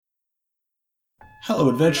Hello,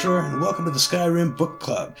 adventurer, and welcome to the Skyrim Book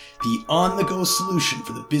Club, the on-the-go solution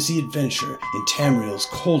for the busy adventure in Tamriel's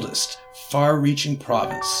coldest, far-reaching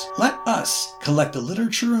province. Let us collect the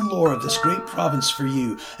literature and lore of this great province for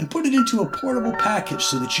you and put it into a portable package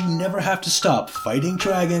so that you never have to stop fighting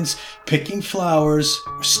dragons, picking flowers,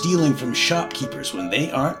 or stealing from shopkeepers when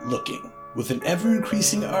they aren't looking. With an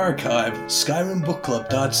ever-increasing archive,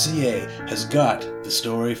 SkyrimBookClub.ca has got the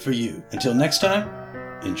story for you. Until next time,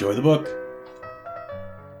 enjoy the book.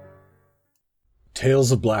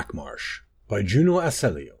 Tales of Blackmarsh by Juno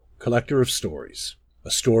Aselio, collector of stories.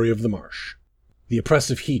 A story of the marsh. The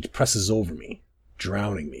oppressive heat presses over me,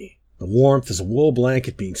 drowning me. The warmth is a wool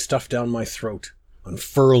blanket being stuffed down my throat,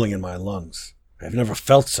 unfurling in my lungs. I have never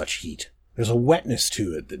felt such heat. There's a wetness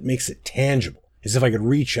to it that makes it tangible, as if I could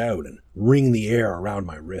reach out and wring the air around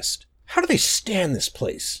my wrist. How do they stand this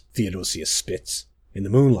place? Theodosia spits. In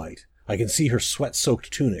the moonlight, I can see her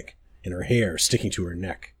sweat-soaked tunic and her hair sticking to her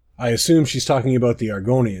neck. I assume she's talking about the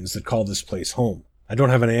Argonians that call this place home. I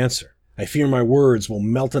don't have an answer. I fear my words will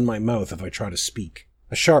melt in my mouth if I try to speak.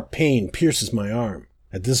 A sharp pain pierces my arm.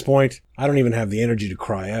 At this point, I don't even have the energy to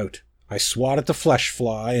cry out. I swat at the flesh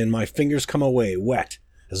fly and my fingers come away wet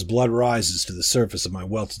as blood rises to the surface of my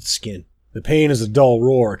welted skin. The pain is a dull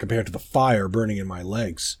roar compared to the fire burning in my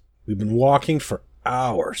legs. We've been walking for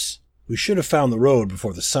hours. We should have found the road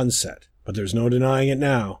before the sun set, but there's no denying it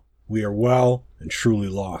now. We are well and truly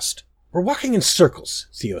lost. We're walking in circles,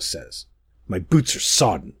 Theo says. My boots are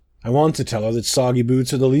sodden. I want to tell her that soggy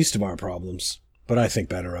boots are the least of our problems, but I think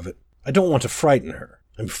better of it. I don't want to frighten her.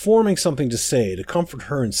 I'm forming something to say to comfort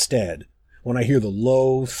her instead when I hear the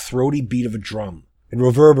low, throaty beat of a drum. It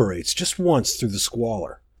reverberates just once through the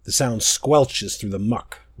squalor. The sound squelches through the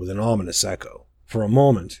muck with an ominous echo. For a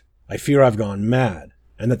moment, I fear I've gone mad,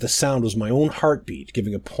 and that the sound was my own heartbeat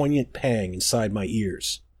giving a poignant pang inside my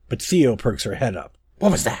ears. But Theo perks her head up.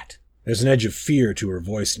 What was that? There's an edge of fear to her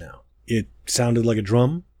voice now. It sounded like a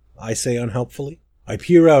drum, I say unhelpfully. I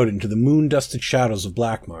peer out into the moon-dusted shadows of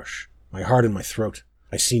Blackmarsh, my heart in my throat.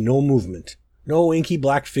 I see no movement, no inky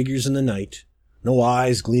black figures in the night, no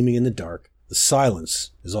eyes gleaming in the dark. The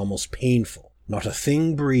silence is almost painful. Not a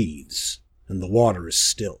thing breathes, and the water is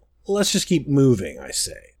still. Let's just keep moving, I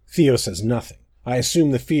say. Theo says nothing. I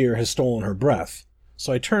assume the fear has stolen her breath,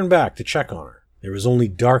 so I turn back to check on her. There is only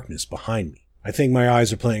darkness behind me. I think my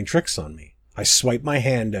eyes are playing tricks on me. I swipe my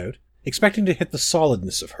hand out, expecting to hit the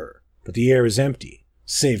solidness of her, but the air is empty,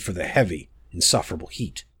 save for the heavy, insufferable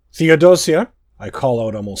heat. Theodosia, I call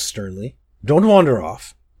out almost sternly. Don't wander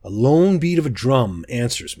off. A lone beat of a drum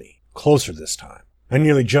answers me, closer this time. I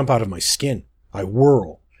nearly jump out of my skin. I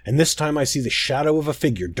whirl, and this time I see the shadow of a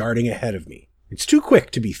figure darting ahead of me. It's too quick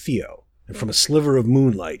to be Theo, and from a sliver of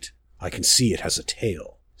moonlight, I can see it has a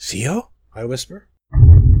tail. Theo? I whisper.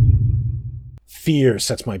 Fear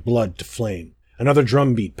sets my blood to flame. Another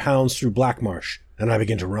drumbeat pounds through Blackmarsh, and I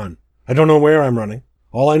begin to run. I don't know where I'm running.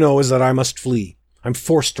 All I know is that I must flee. I'm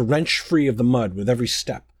forced to wrench free of the mud with every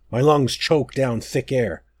step. My lungs choke down thick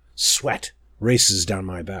air. Sweat races down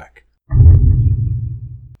my back.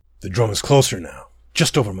 The drum is closer now,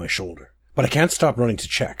 just over my shoulder. But I can't stop running to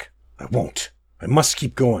check. I won't. I must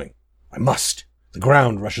keep going. I must. The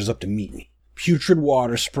ground rushes up to meet me. Putrid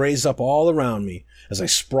water sprays up all around me as I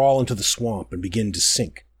sprawl into the swamp and begin to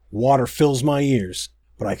sink. Water fills my ears,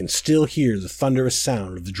 but I can still hear the thunderous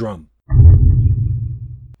sound of the drum.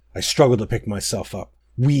 I struggle to pick myself up.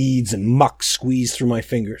 Weeds and muck squeeze through my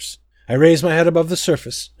fingers. I raise my head above the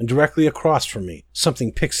surface, and directly across from me,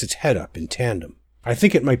 something picks its head up in tandem. I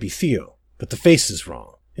think it might be Theo, but the face is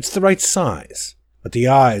wrong. It's the right size, but the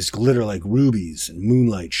eyes glitter like rubies and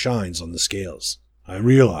moonlight shines on the scales. I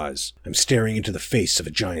realize I'm staring into the face of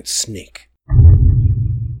a giant snake.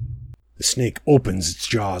 The snake opens its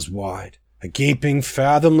jaws wide. A gaping,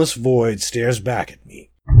 fathomless void stares back at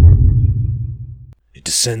me. It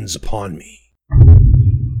descends upon me.